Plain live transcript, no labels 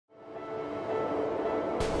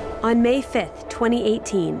On May 5th,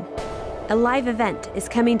 2018, a live event is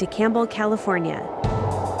coming to Campbell, California.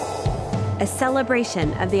 A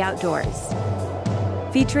celebration of the outdoors,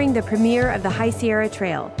 featuring the premiere of the High Sierra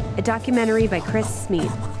Trail, a documentary by Chris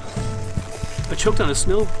Smead. I choked on a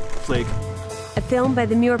snowflake. A film by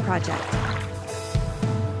the Muir Project.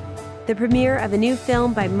 The premiere of a new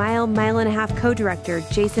film by Mile and a Half co-director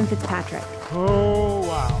Jason Fitzpatrick. Oh,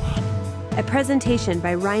 wow. A presentation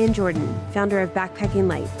by Ryan Jordan, founder of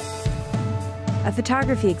BackpackingLight. A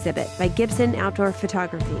photography exhibit by Gibson Outdoor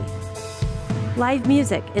Photography. Live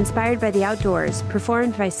music inspired by the outdoors,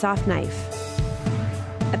 performed by Soft Knife.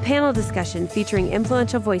 A panel discussion featuring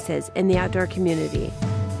influential voices in the outdoor community.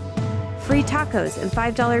 Free tacos and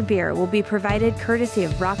 $5 beer will be provided courtesy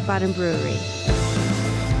of Rock Bottom Brewery.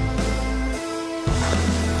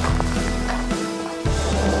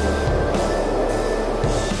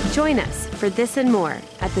 Join us for this and more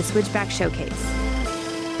at the Switchback Showcase.